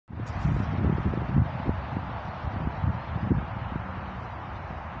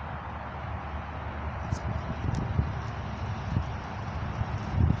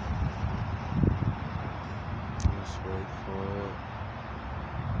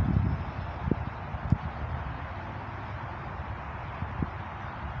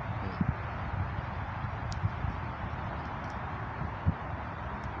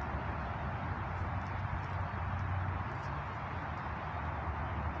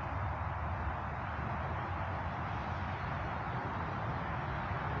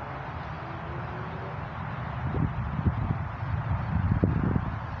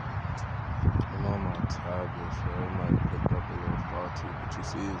tablet, so it might pick up a little faulty, but you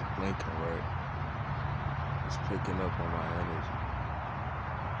see it's blinking, right? It's picking up on my energy.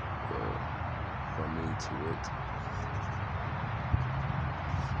 Well, from me to it.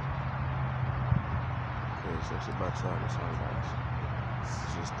 Okay, so it's about to have this on, guys.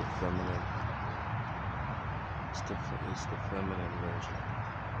 It's just the feminine. It's the feminine version.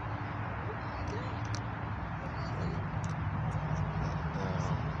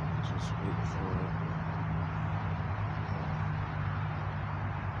 Just wait for it.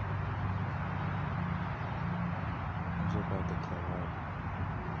 It's about to come up.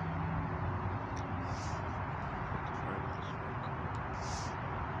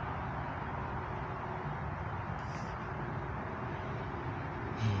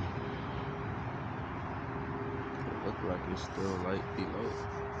 It looks like it's still light below.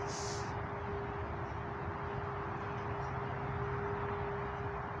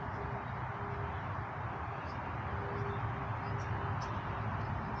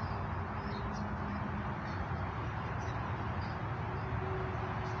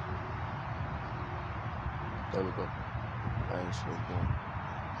 There we go. Alright, so boom.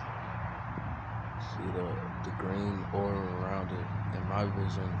 See the green aura around it. In my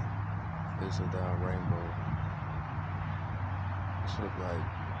vision, is a damn rainbow. It's look like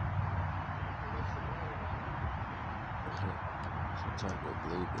some type of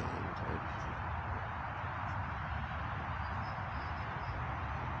blue beam type.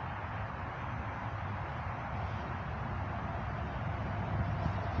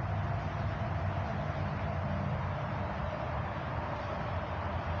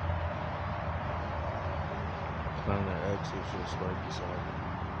 Planet X is just right beside it.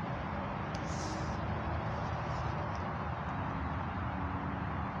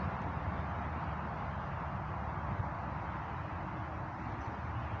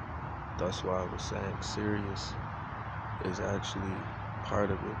 That's why I was saying Sirius is actually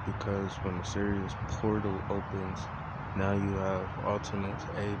part of it, because when the Sirius portal opens, now you have alternates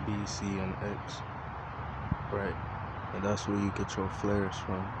A, B, C, and X, right? And that's where you get your flares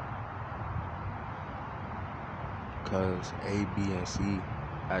from. Because A, B, and C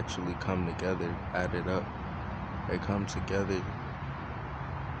actually come together, added up. They come together,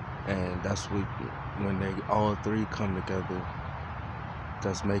 and that's when they all three come together,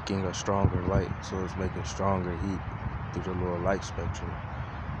 that's making a stronger light. So it's making stronger heat through the little light spectrum.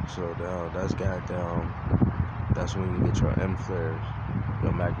 So that's goddamn, that's when you get your M flares,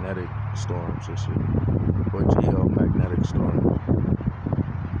 your magnetic storms and shit, or geomagnetic storms.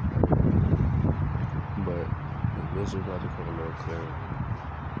 But this is about to come a little clearer.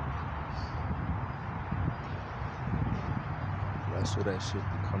 That's where that shit be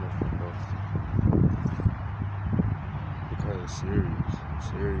coming from, though. Because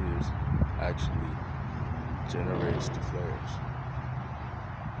Sirius actually generates the flares.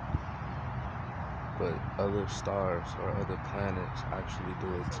 But other stars or other planets actually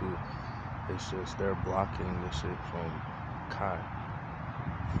do it too. It's just they're blocking the shit from Kai,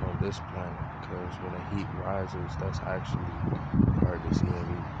 from this planet, because when the heat rises, that's actually part of the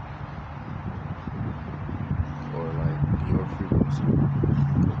CME. Or like your frequency.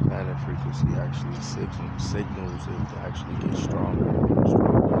 The planet frequency actually signals it to actually get stronger and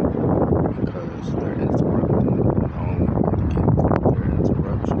stronger, because they're interrupting, and the only way to get through their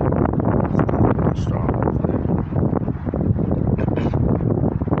interruption is the stronger flare.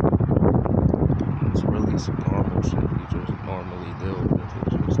 It's really some normal shit we just normally deal with.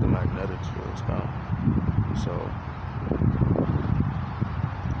 It's just the magnetic fields now. So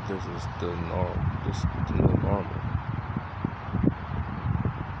this is the new normal.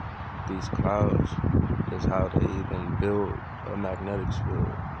 These clouds is how they even build a magnetic field.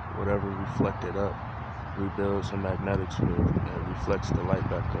 Whatever reflected up rebuilds a magnetic field and reflects the light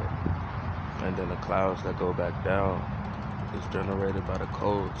back up. And then the clouds that go back down is generated by the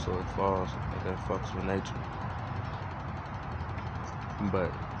cold, so it falls and then fucks with nature.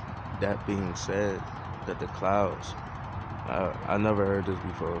 But that being said, that the clouds, I never heard this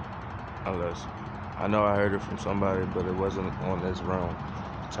before, unless I know I heard it from somebody, but it wasn't on this realm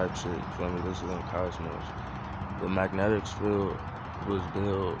type shit. You feel me? This is in cosmos. The magnetic field was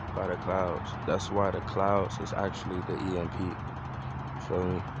built by the clouds. That's why the clouds is actually the EMP. You feel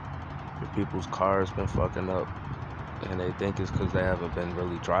me? If people's cars been fucking up and they think it's because they haven't been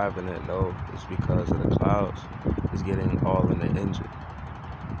really driving it, no, it's because of the clouds. It's getting all in the engine.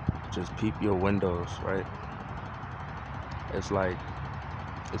 Just peep your windows, right? It's like,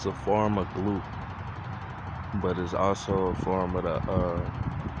 it's a form of glue, but it's also a form of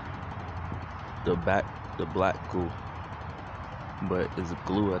the black goo. but it's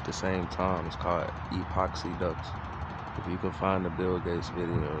glue at the same time. It's called epoxy ducts. If you can find the Bill Gates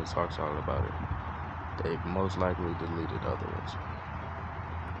video, it talks all about it. They most likely deleted other ones.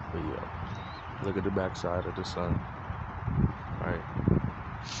 But yeah, look at the backside of the sun, right?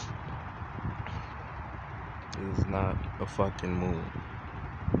 It's not a fucking moon.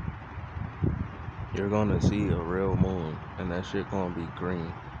 You're gonna see a real moon, and that shit gonna be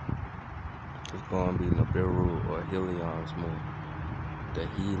green. It's gonna be Nibiru or Helion's moon. The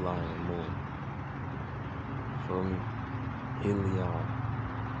Helion moon. Feel me? Helion.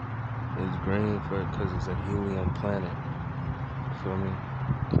 It's green because it's a helium planet. Feel me?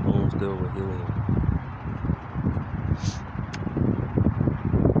 The moon's deal with helium.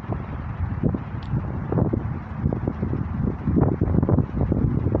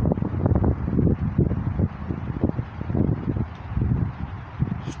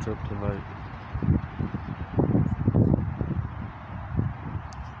 Strip the light.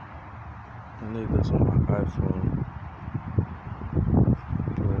 I need this on my iPhone.